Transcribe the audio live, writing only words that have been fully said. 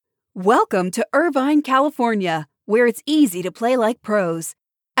Welcome to Irvine, California, where it's easy to play like pros.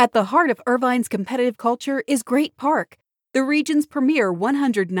 At the heart of Irvine's competitive culture is Great Park, the region's premier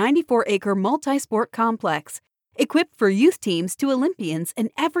 194-acre multi-sport complex, equipped for youth teams to Olympians and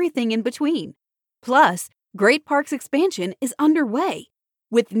everything in between. Plus, Great Park's expansion is underway.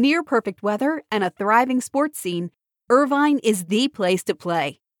 With near-perfect weather and a thriving sports scene, Irvine is the place to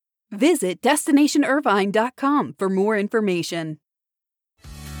play. Visit DestinationIrvine.com for more information.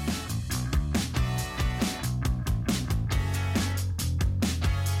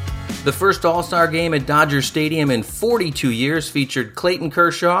 The first All-Star game at Dodger Stadium in 42 years featured Clayton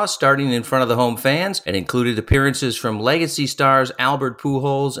Kershaw starting in front of the home fans and included appearances from legacy stars Albert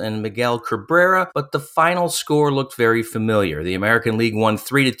Pujols and Miguel Cabrera, but the final score looked very familiar. The American League won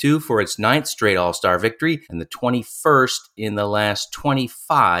 3-2 for its 9th straight All-Star victory and the 21st in the last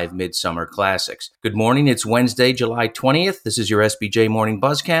 25 Midsummer Classics. Good morning, it's Wednesday, July 20th. This is your SBJ Morning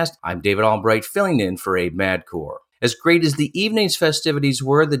Buzzcast. I'm David Albright filling in for Abe Madkour. As great as the evening's festivities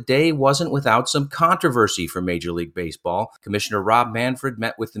were, the day wasn't without some controversy for Major League Baseball. Commissioner Rob Manfred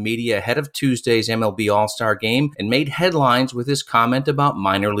met with the media ahead of Tuesday's MLB All-Star Game and made headlines with his comment about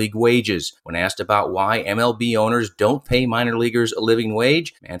minor league wages. When asked about why MLB owners don't pay minor leaguers a living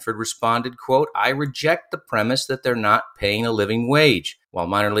wage, Manfred responded, quote, "I reject the premise that they're not paying a living wage. While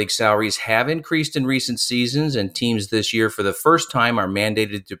minor league salaries have increased in recent seasons and teams this year for the first time are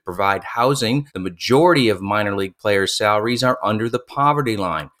mandated to provide housing, the majority of minor league players' salaries are under the poverty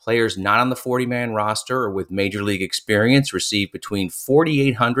line. Players not on the 40-man roster or with major league experience receive between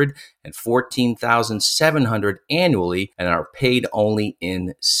 $4,800 and $14,700 annually and are paid only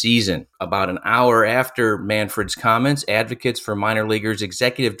in season." About an hour after Manfred's comments, advocates for minor leaguers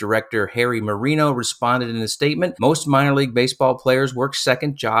executive director Harry Marino responded in a statement, "Most minor league baseball players work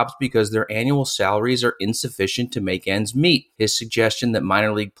second jobs because their annual salaries are insufficient to make ends meet. His suggestion that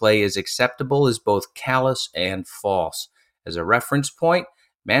minor league play is acceptable is both callous and false." As a reference point,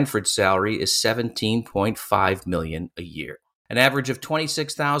 Manfred's salary is $17.5 million a year. An average of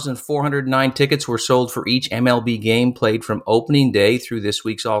 26,409 tickets were sold for each MLB game played from opening day through this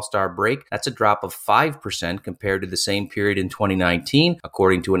week's All-Star break. That's a drop of 5% compared to the same period in 2019,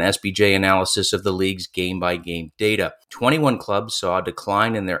 according to an SBJ analysis of the league's game-by-game data. 21 clubs saw a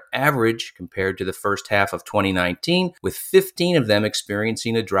decline in their average compared to the first half of 2019, with 15 of them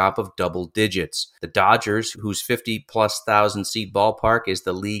experiencing a drop of double digits. The Dodgers, whose 50-plus thousand seat ballpark is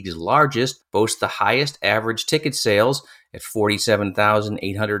the league's largest, boast the highest average ticket sales at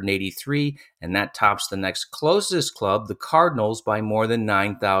 47,883, and that tops the next closest club, the Cardinals, by more than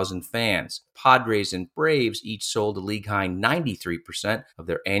 9,000 fans. Padres and Braves each sold a league-high 93% of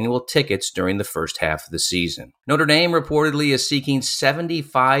their annual tickets during the first half of the season. Notre Dame reportedly is seeking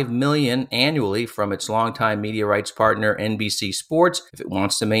 $75 million annually from its longtime media rights partner NBC Sports if it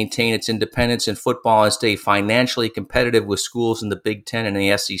wants to maintain its independence in football and stay financially competitive with schools in the Big Ten and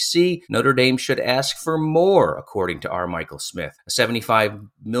the SEC. Notre Dame should ask for more, according to R. Michael Smith. A $75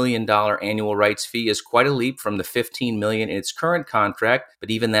 million annual rights fee is quite a leap from the $15 million in its current contract,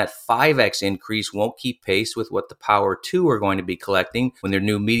 but even that 5x increase won't keep pace with what the Power 2 are going to be collecting when their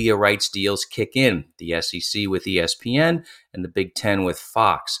new media rights deals kick in, the SEC with ESPN and the Big Ten with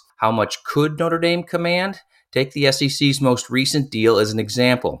Fox. How much could Notre Dame command? Take the SEC's most recent deal as an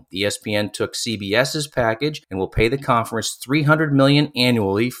example. ESPN took CBS's package and will pay the conference $300 million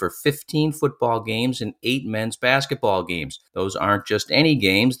annually for 15 football games and 8 men's basketball games. Those aren't just any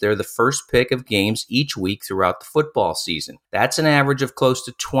games, they're the first pick of games each week throughout the football season. That's an average of close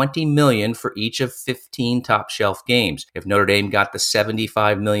to $20 million for each of 15 top-shelf games. If Notre Dame got the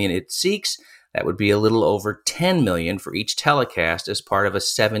 $75 million it seeks, that would be a little over $10 million for each telecast as part of a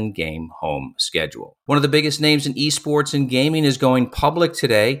 7-game home schedule. One of the biggest names in esports and gaming is going public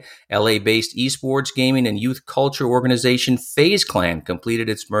today. LA-based esports, gaming, and youth culture organization FaZe Clan completed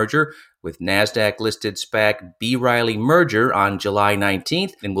its merger with NASDAQ-listed SPAC B. Riley Merger on July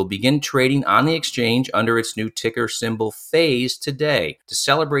 19th and will begin trading on the exchange under its new ticker symbol FaZe today. To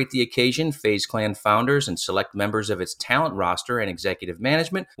celebrate the occasion, FaZe Clan founders and select members of its talent roster and executive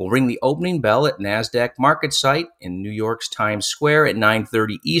management will ring the opening bell at NASDAQ Market Site in New York's Times Square at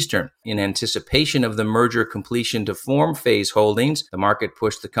 9:30 Eastern. In anticipation of the merger completion to form FaZe Holdings, the market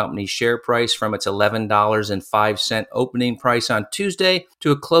pushed the company's share price from its $11.05 opening price on Tuesday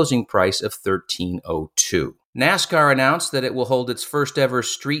to a closing price of $13.02. NASCAR announced that it will hold its first ever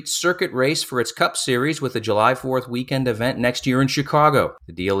street circuit race for its Cup Series with a July 4th weekend event next year in Chicago.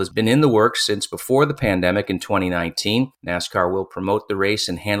 The deal has been in the works since before the pandemic in 2019. NASCAR will promote the race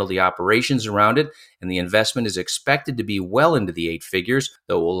and handle the operations around it, and the investment is expected to be well into the 8 figures,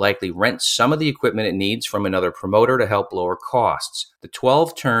 though it will likely rent some of the equipment it needs from another promoter to help lower costs. The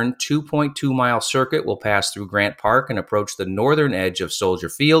 12-turn, 2.2-mile circuit will pass through Grant Park and approach the northern edge of Soldier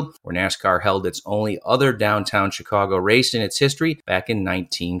Field, where NASCAR held its only other downtown Chicago race in its history back in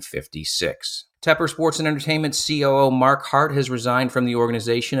 1956. Tepper Sports and Entertainment COO Mark Hart has resigned from the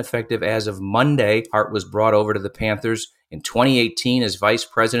organization effective as of Monday. Hart was brought over to the Panthers in 2018 as Vice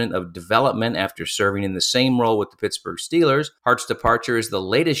President of Development after serving in the same role with the Pittsburgh Steelers. Hart's departure is the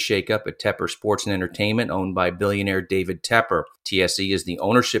latest shakeup at Tepper Sports and Entertainment, owned by billionaire David Tepper. TSE is the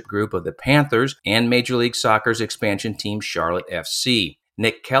ownership group of the Panthers and Major League Soccer's expansion team Charlotte FC.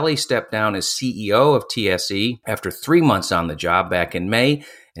 Nick Kelly stepped down as CEO of TSE after 3 months on the job back in May,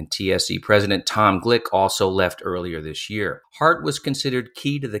 and TSE President Tom Glick also left earlier this year. Hart was considered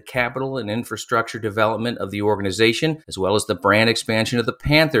key to the capital and infrastructure development of the organization, as well as the brand expansion of the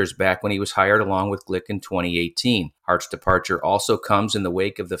Panthers back when he was hired along with Glick in 2018. Hart's departure also comes in the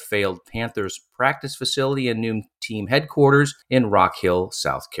wake of the failed Panthers practice facility and new team headquarters in Rock Hill,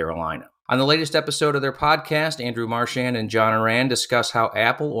 South Carolina. On the latest episode of their podcast, Andrew Marchand and John Ourand discuss how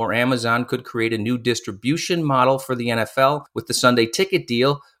Apple or Amazon could create a new distribution model for the NFL with the Sunday Ticket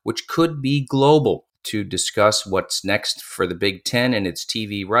deal, which could be global. To discuss what's next for the Big Ten and its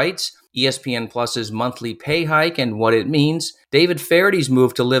TV rights, ESPN Plus's monthly pay hike and what it means, David Feherty's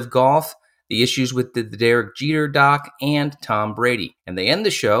move to LIV Golf, the issues with the Derek Jeter doc, and Tom Brady. And they end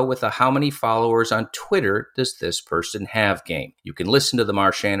the show with a how many followers on Twitter does this person have game. You can listen to the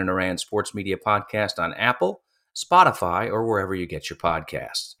Marchand and Ourand Sports Media Podcast on Apple, Spotify, or wherever you get your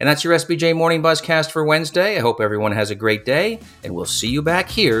podcasts. And that's your SBJ Morning Buzzcast for Wednesday. I hope everyone has a great day, and we'll see you back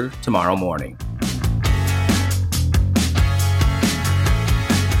here tomorrow morning.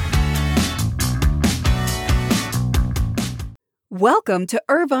 Welcome to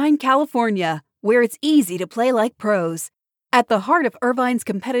Irvine, California, where it's easy to play like pros. At the heart of Irvine's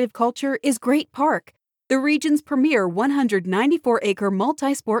competitive culture is Great Park, the region's premier 194-acre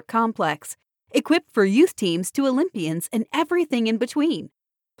multi-sport complex, equipped for youth teams to Olympians and everything in between.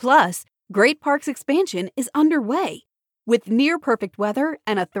 Plus, Great Park's expansion is underway. With near-perfect weather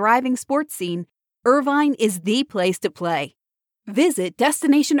and a thriving sports scene, Irvine is the place to play. Visit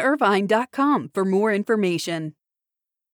DestinationIrvine.com for more information.